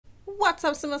What's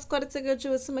up, Simmer Squad? It's a girl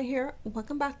Jewell Simmer here.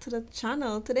 Welcome back to the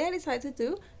channel. Today I decided to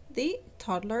do the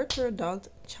toddler to adult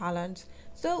challenge.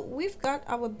 So we've got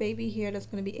our baby here that's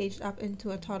going to be aged up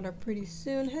into a toddler pretty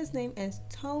soon. His name is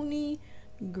Tony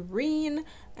Green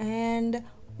and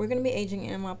we're going to be aging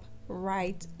him up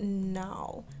right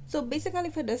now. So basically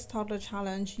for this toddler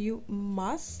challenge, you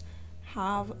must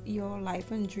have your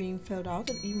life and dream filled out.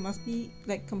 You must be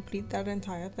complete that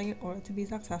entire thing in order to be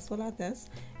successful at this.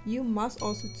 You must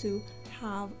also to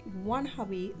have one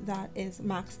hobby that is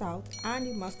maxed out, and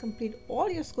you must complete all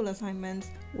your school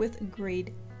assignments with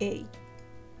grade A.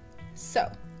 So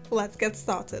let's get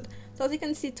started. So as you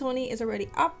can see, Tony is already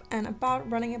up and about,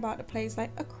 running about the place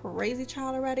like a crazy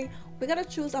child already. We gotta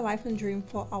choose a life and dream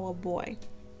for our boy.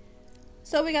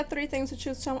 So we got 3 things to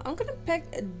choose from. I'm gonna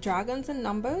pick dragons and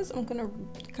numbers. I'm gonna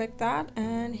click that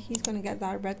and he's gonna get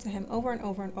that read to him over and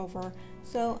over and over.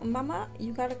 So mama,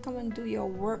 you gotta come and do your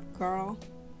work, girl.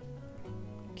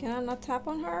 Can I not tap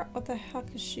on her? What the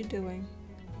heck is she doing?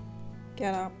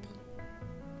 Get up.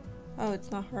 Oh, it's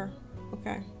not her.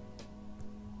 Okay.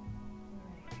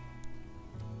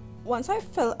 Once I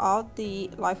fill out the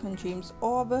life and dreams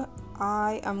orb,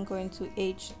 I am going to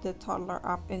age the toddler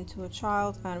up into a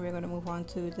child, and we're going to move on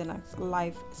to the next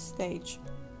life stage.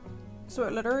 So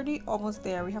we're literally almost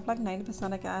there. We have like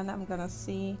 90% again. I'm gonna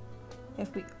see if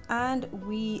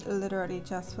we literally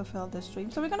just fulfilled this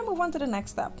dream. So we're gonna move on to the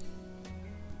next step.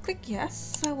 Click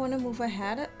yes. I want to move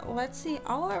ahead. Let's see,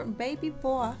 our baby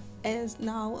boy is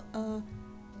now a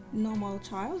normal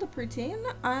child, a preteen,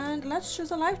 and let's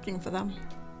choose a life dream for them.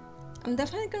 I'm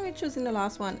definitely going to be choosing the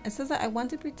last one. It says that I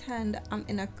want to pretend I'm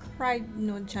in a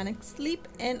cryogenic sleep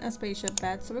in a spaceship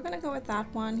bed. So we're going to go with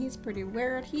that one. He's pretty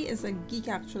weird. He is a geek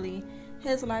actually.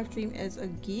 His life dream is a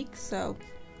geek. So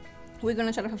we're going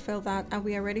to try to fulfill that. And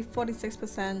we are already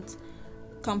 46%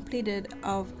 completed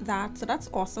of that. So that's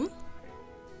awesome.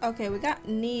 Okay, we got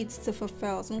needs to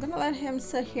fulfill. So I'm going to let him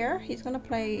sit here. He's going to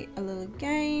play a little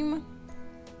game.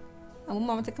 I want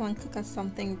mama to come and cook us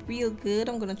something real good.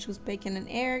 I'm gonna choose bacon and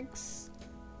eggs.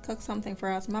 Cook something for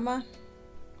us, mama.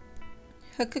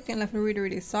 Her cooking level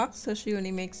really sucks, so she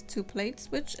only makes 2 plates,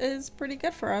 which is pretty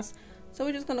good for us. So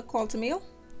we're just gonna call it a meal.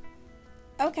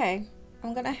 Okay,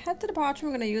 I'm gonna head to the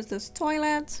bathroom. I'm gonna use this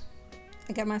toilet.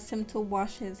 I got my sim to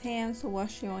wash his hands, so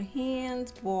wash your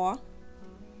hands, boy.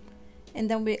 And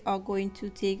then we are going to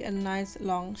take a nice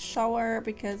long shower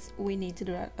because we need to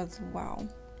do that as well.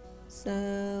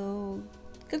 So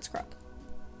good scrub.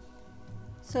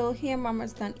 So here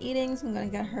mama's done eating, so I'm gonna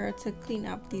get her to clean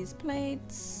up these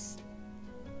plates.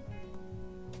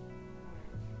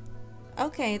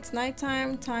 Okay, it's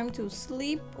nighttime, time to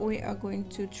sleep. We are going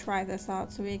to try this out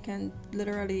so we can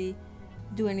literally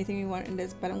do anything we want in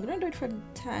this, but I'm gonna do it for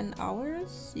 10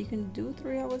 hours. You can do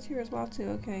 3 hours here as well too.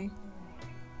 Okay,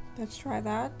 let's try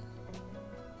that.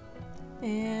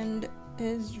 And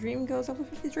his dream goes up to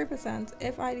 53%.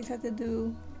 If I decide to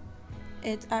do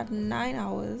it at 9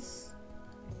 hours,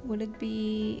 would it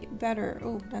be better?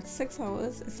 Oh, that's 6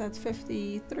 hours. It's at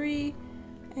 53,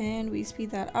 and we speed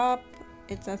that up.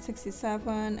 It's at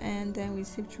 67, and then we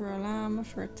sleep through alarm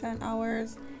for 10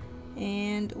 hours,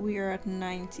 and we are at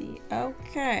 90.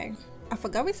 Okay. I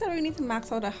forgot we said we need to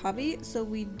max out a hobby, so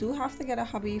we do have to get a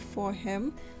hobby for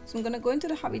him. So I'm gonna go into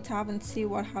the hobby tab and see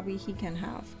what hobby he can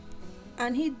have.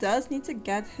 And he does need to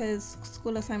get his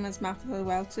school assignments mapped as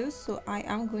well too, so I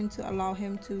am going to allow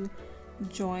him to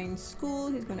join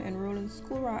school. He's going to enroll in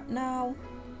school right now,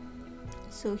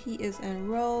 so he is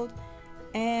enrolled.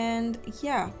 And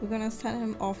yeah, we're going to send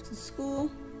him off to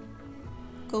school.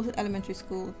 Go to elementary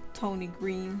school. Tony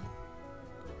Green,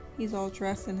 he's all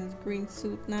dressed in his green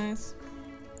suit. Nice.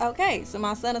 Okay, so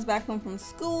my son is back home from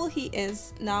school. He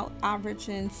is now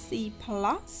averaging C+,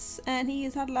 and he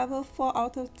is at level 4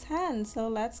 out of 10. So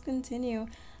let's continue.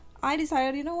 I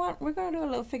decided, you know what, we're gonna do a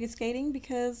little figure skating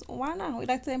because why not? We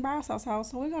like to embarrass ourselves,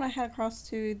 so we're gonna head across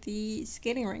to the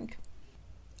skating rink.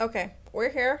 Okay, we're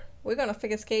here. We're gonna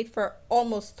figure skate for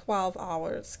almost 12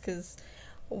 hours because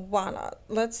why not?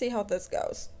 Let's see how this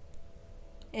goes.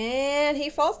 And he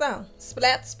falls down.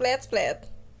 Splat, splat, splat.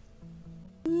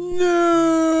 No!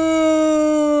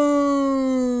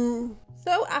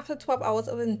 So after 12 hours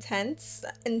of intense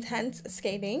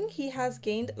skating, he has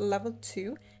gained level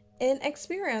 2 in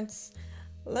experience.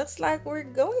 Looks like we're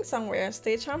going somewhere.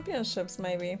 State championships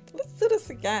maybe. Let's do this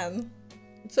again.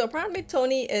 So apparently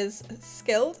Tony is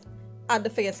skilled at the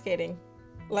figure skating.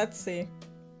 Let's see.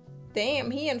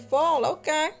 Damn, he in fall.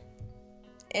 Okay.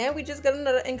 And we just got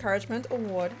another encouragement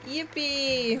award.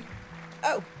 Yippee!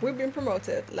 Oh, we've been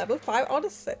promoted. Level 5 out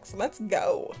of 6. Let's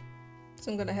go. So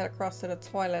I'm gonna head across to the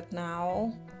toilet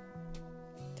now.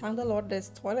 Thank the Lord there's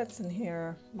toilets in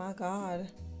here. My God.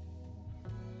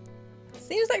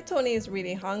 Seems like Tony is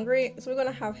really hungry, so we're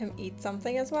gonna have him eat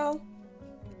something as well.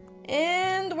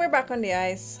 And we're back on the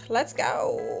ice. Let's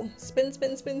go. Spin,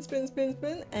 spin, spin, spin, spin,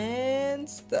 spin, and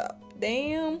stop.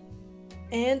 Damn.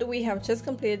 And we have just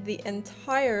completed the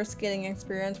entire skating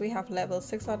experience. We have level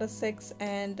 6 out of 6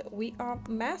 and we are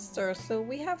masters. So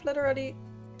we have literally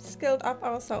skilled up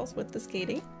ourselves with the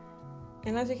skating.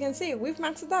 And as you can see, we've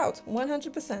maxed it out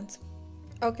 100%.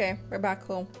 Okay, we're back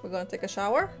home. We're gonna take a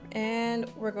shower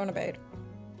and we're going to bed.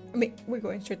 I mean, we're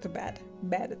going straight to bed.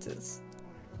 Bed it is.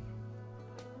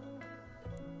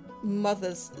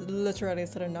 Mother's literally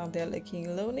sitting down there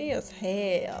looking lonely as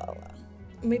hell.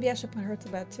 Maybe I should put her to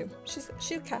bed too.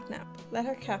 She'll cat nap. Let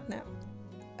her cat nap.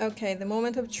 Okay, the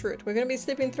moment of truth. We're gonna be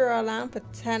sleeping through our lamp for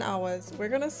 10 hours. We're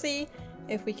gonna see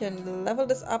if we can level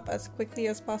this up as quickly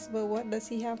as possible. What does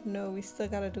he have? No, we still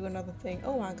gotta do another thing.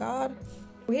 Oh my god.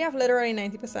 We have literally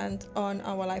 90% on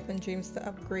our life and dreams to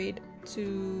upgrade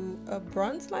to a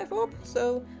bronze life orb.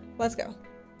 So let's go.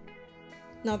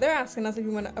 Now they're asking us if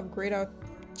we want to upgrade our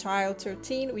child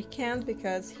 13. We can't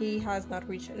because he has not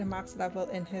reached the max level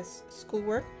in his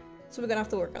schoolwork, so we're gonna have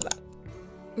to work on that.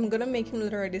 I'm gonna make him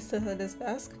literally sit at his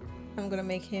desk. I'm gonna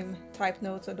make him type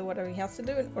notes or do whatever he has to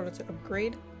do in order to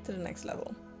upgrade to the next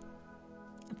level.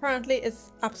 Apparently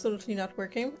it's absolutely not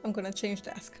working. I'm gonna change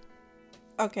desk.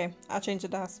 Okay, I'll change the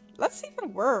desk. Let's see if it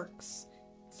works.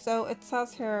 So it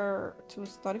says here to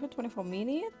study for 24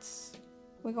 minutes.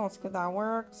 We're gonna see if that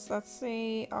works. Let's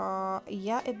see.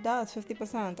 Yeah, it does.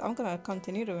 50%. I'm gonna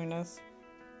continue doing this.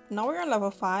 Now we're on level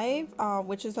 5,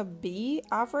 which is a B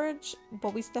average,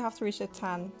 but we still have to reach a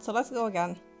 10. So let's go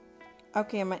again.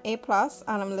 Okay, I'm an A+,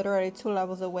 and I'm literally 2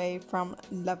 levels away from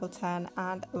level 10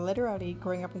 and literally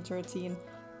growing up into a teen.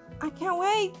 I can't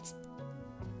wait!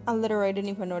 I literally didn't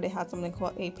even know they had something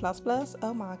called A++.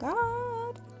 Oh my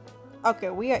god! Okay,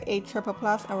 we are A++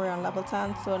 and we're on level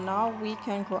 10, so now we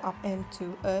can grow up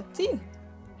into a teen.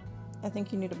 I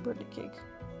think you need a birthday cake.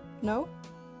 No?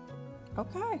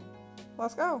 Okay,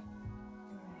 let's go.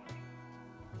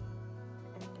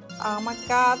 Oh my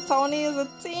god, Tony is a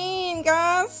teen,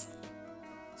 guys!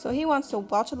 So he wants to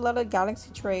watch a lot of galaxy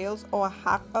trails or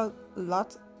hack a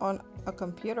lot on a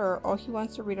computer, or he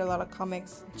wants to read a lot of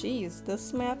comics. Jeez,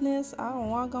 this madness, I don't know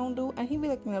what I'm gonna do. And he be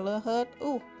looking a little hurt.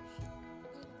 Ooh.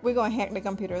 We're gonna hack the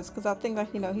computers because I think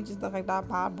that, you know, he just looks like that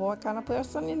bad boy kind of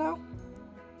person, you know.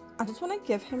 I just want to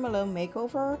give him a little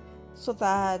makeover so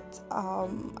that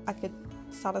I could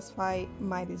satisfy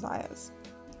my desires.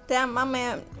 Damn,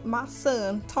 my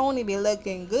son Tony be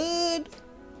looking good.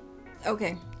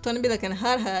 Okay, Tony be looking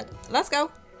hot. Let's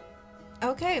go.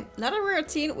 Okay, now that we're a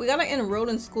teen, we gotta enroll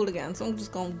in school again, so I'm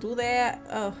just gonna do that.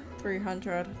 Oh,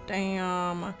 300,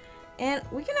 damn. And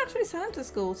we can actually send him to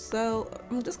school, so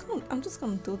I'm just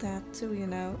gonna do that too, you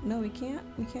know. No, we can't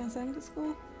send him to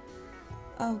school.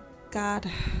 Oh god.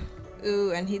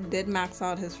 Ooh, and he did max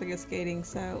out his figure skating,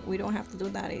 so we don't have to do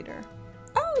that either.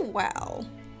 Oh well.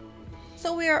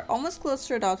 So we are almost close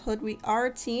to adulthood. We are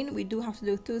a teen. We do have to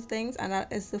do 2 things, and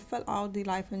that is to fill out the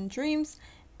life and dreams,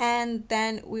 and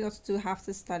then we also do have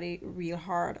to study real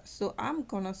hard. So I'm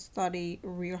gonna study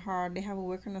real hard. They have a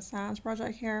work on a science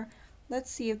project here. Let's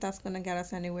see if that's gonna get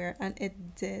us anywhere, and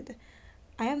it did.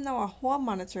 I am now a hall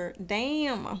monitor.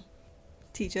 Damn,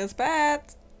 teacher's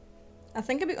pet. I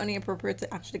think it'd be only appropriate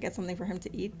to actually get something for him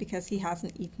to eat because he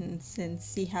hasn't eaten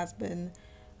since he has been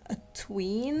a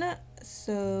tween.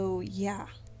 So yeah.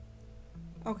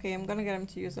 Okay, I'm gonna get him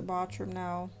to use the bathroom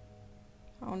now.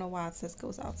 I don't know why it says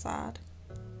goes outside.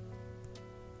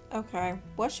 Okay,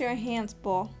 wash your hands,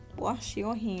 boy. Wash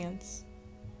your hands.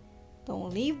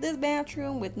 Don't leave this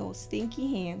bathroom with no stinky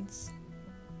hands.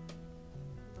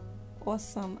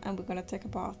 Awesome, and we're gonna take a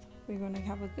bath. We're gonna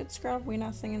have a good scrub. We're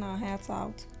not singing our hats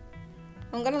out.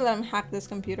 I'm gonna let him hack this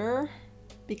computer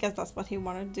because that's what he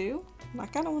wanna do. I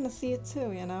kinda wanna see it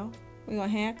too, you know? We're gonna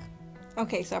hack.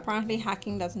 Okay, so apparently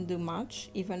hacking doesn't do much,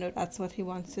 even though that's what he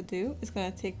wants to do. It's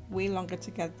gonna take way longer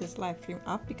to get this live stream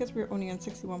up because we're only on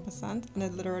 61% and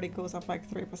it literally goes up like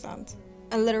 3%.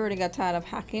 I literally got tired of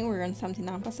hacking. We're on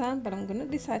 79%, but I'm gonna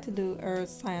decide to do a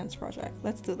science project.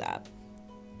 Let's do that.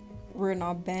 We're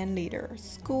now band leader,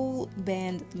 school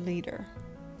band leader.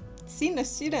 Senior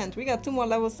student, we got 2 more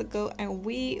levels to go and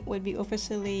we would be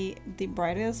officially the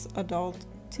brightest adult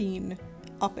teen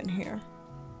up in here.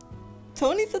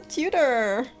 Tony's a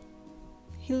tutor.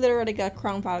 He literally got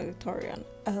crowned valedictorian.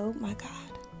 Oh my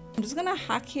god. I'm just gonna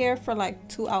hack here for like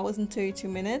 2 hours and 32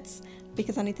 minutes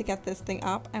because I need to get this thing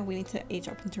up and we need to age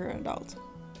up into an adult.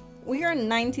 We are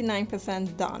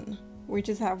 99% done. We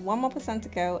just have 1 more % to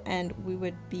go and we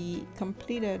would be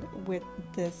completed with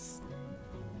this.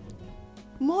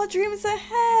 More dreams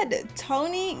ahead!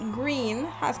 Tony Green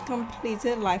has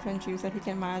completed life and dreams that he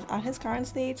can manage at his current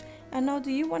stage. And now,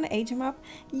 do you want to age him up?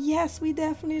 Yes, we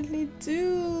definitely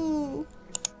do!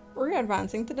 We're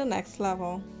advancing to the next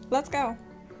level. Let's go!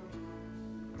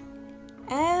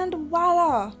 And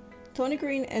voila! Tony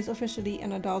Green is officially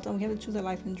an adult and we have to choose a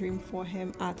life and dream for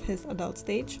him at his adult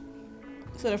stage.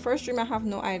 So the first dream, I have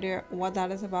no idea what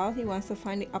that is about. He wants to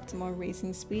find the optimal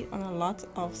racing speed on a lot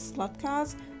of slot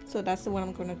cars. So that's the one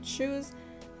I'm going to choose.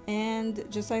 And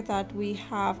just like that, we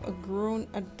have a grown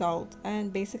adult.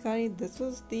 And basically, this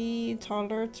is the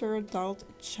toddler to adult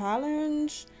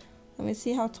challenge. Let me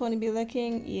see how Tony be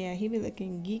looking. Yeah, he be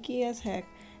looking geeky as heck.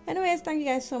 Anyways, thank you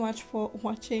guys so much for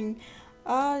watching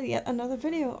yet another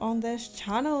video on this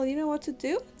channel. You know what to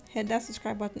do. Hit that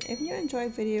subscribe button if you enjoy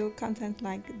video content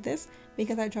like this,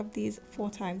 because I drop these 4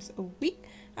 times a week.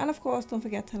 And of course, don't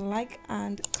forget to like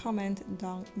and comment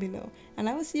down below. And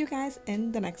I will see you guys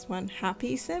in the next one.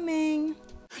 Happy simming!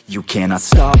 You cannot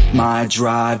stop my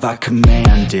drive, I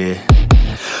command it.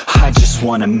 I just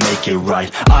wanna make it right.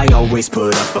 I always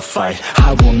put up a fight.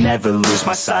 I will never lose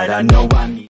my sight. I know I need